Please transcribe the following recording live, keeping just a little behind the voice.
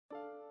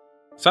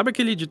Sabe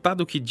aquele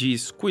ditado que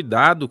diz,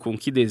 cuidado com o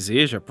que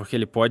deseja porque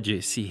ele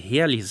pode se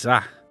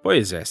realizar?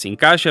 Pois é, se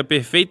encaixa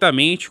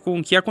perfeitamente com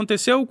o que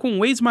aconteceu com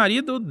o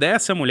ex-marido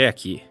dessa mulher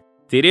aqui.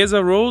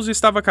 Teresa Rose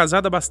estava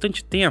casada há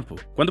bastante tempo,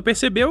 quando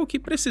percebeu que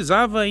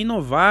precisava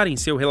inovar em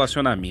seu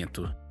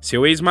relacionamento.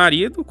 Seu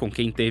ex-marido, com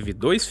quem teve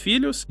 2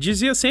 filhos,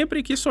 dizia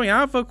sempre que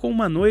sonhava com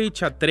uma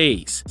noite a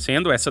 3,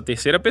 sendo essa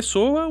terceira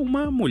pessoa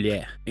uma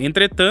mulher.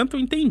 Entretanto,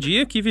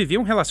 entendia que vivia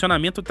um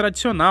relacionamento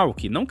tradicional,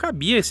 que não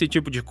cabia esse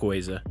tipo de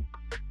coisa.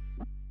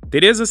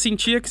 Teresa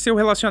sentia que seu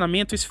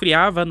relacionamento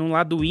esfriava no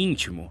lado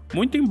íntimo,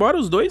 muito embora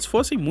os dois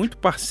fossem muito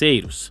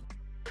parceiros.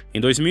 Em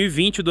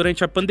 2020,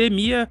 durante a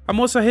pandemia, a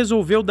moça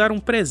resolveu dar um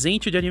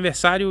presente de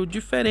aniversário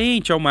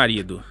diferente ao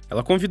marido.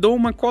 Ela convidou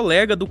uma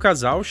colega do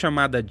casal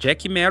chamada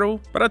Jack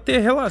Merrill para ter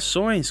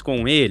relações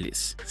com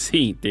eles.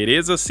 Sim,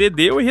 Teresa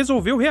cedeu e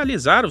resolveu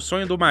realizar o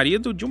sonho do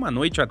marido de uma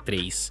noite a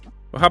 3.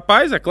 O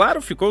rapaz, é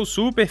claro, ficou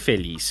super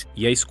feliz,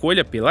 e a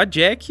escolha pela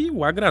Jack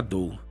o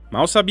agradou.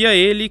 Mal sabia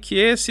ele que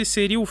esse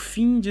seria o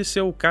fim de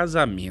seu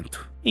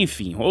casamento.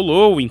 Enfim,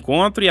 rolou o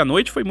encontro e a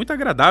noite foi muito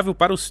agradável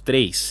para os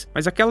 3,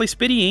 mas aquela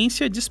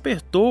experiência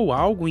despertou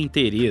algo em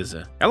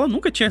Teresa. Ela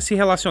nunca tinha se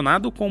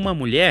relacionado com uma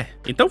mulher,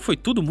 então foi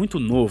tudo muito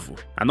novo.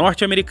 A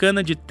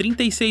norte-americana de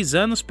 36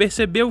 anos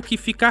percebeu que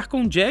ficar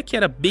com Jack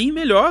era bem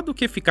melhor do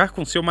que ficar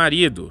com seu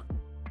marido.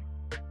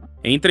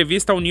 Em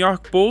entrevista ao New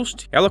York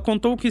Post, ela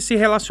contou que se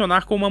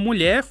relacionar com uma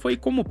mulher foi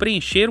como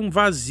preencher um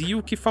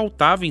vazio que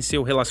faltava em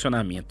seu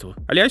relacionamento.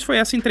 Aliás, foi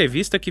essa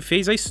entrevista que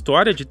fez a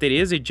história de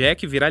Teresa e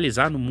Jack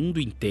viralizar no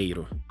mundo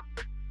inteiro.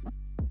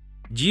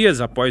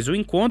 Dias após o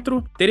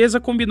encontro,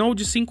 Teresa combinou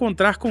de se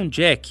encontrar com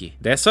Jack,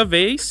 dessa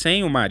vez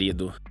sem o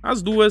marido.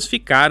 As duas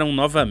ficaram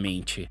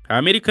novamente. A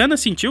americana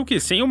sentiu que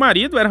sem o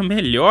marido era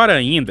melhor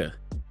ainda.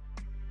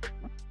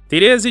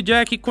 Teresa e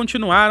Jack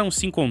continuaram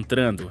se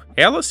encontrando.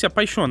 Elas se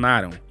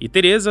apaixonaram e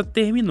Teresa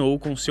terminou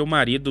com seu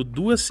marido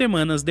 2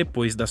 semanas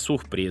depois da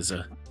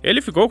surpresa.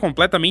 Ele ficou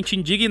completamente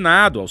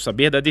indignado ao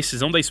saber da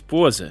decisão da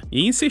esposa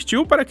e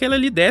insistiu para que ela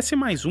lhe desse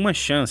mais uma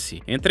chance.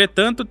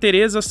 Entretanto,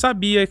 Teresa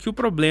sabia que o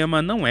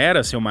problema não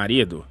era seu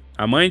marido.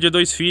 A mãe de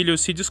 2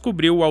 filhos se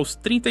descobriu aos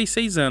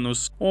 36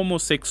 anos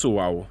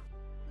homossexual.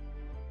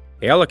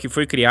 Ela, que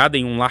foi criada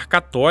em um lar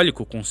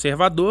católico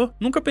conservador,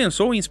 nunca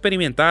pensou em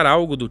experimentar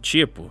algo do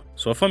tipo.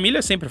 Sua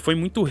família sempre foi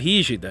muito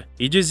rígida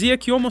e dizia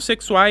que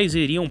homossexuais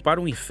iriam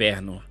para o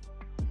inferno.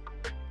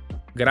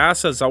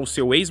 Graças ao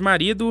seu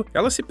ex-marido,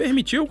 ela se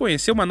permitiu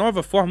conhecer uma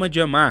nova forma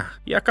de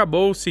amar e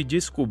acabou se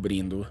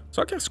descobrindo.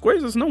 Só que as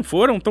coisas não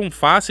foram tão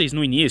fáceis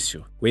no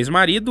início. O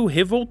ex-marido,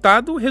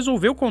 revoltado,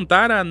 resolveu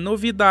contar a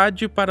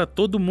novidade para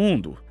todo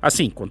mundo.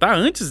 Assim, contar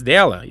antes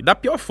dela e da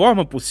pior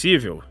forma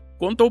possível.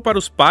 Contou para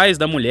os pais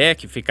da mulher,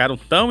 que ficaram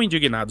tão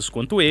indignados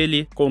quanto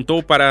ele,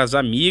 contou para as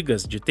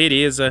amigas de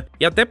Teresa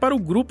e até para o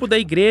grupo da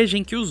igreja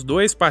em que os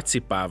dois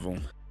participavam.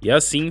 E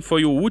assim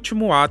foi o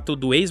último ato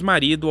do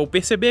ex-marido ao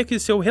perceber que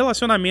seu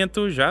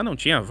relacionamento já não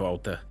tinha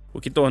volta, o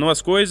que tornou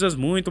as coisas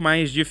muito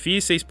mais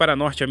difíceis para a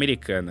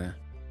norte-americana.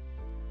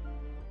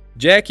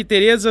 Jack e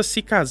Teresa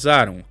se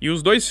casaram e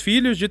os 2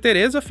 filhos de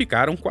Teresa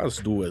ficaram com as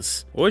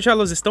duas. Hoje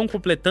elas estão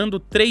completando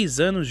 3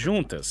 anos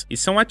juntas e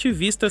são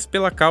ativistas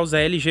pela causa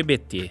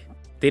LGBT.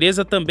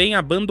 Teresa também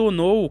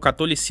abandonou o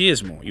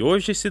catolicismo e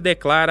hoje se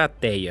declara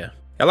ateia.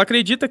 Ela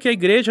acredita que a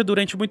igreja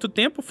durante muito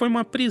tempo foi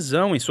uma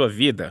prisão em sua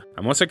vida.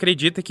 A moça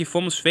acredita que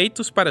fomos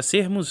feitos para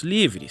sermos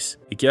livres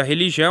e que a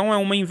religião é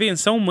uma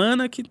invenção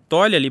humana que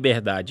tolhe a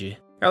liberdade.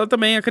 Ela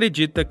também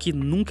acredita que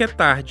nunca é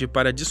tarde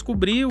para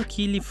descobrir o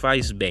que lhe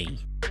faz bem.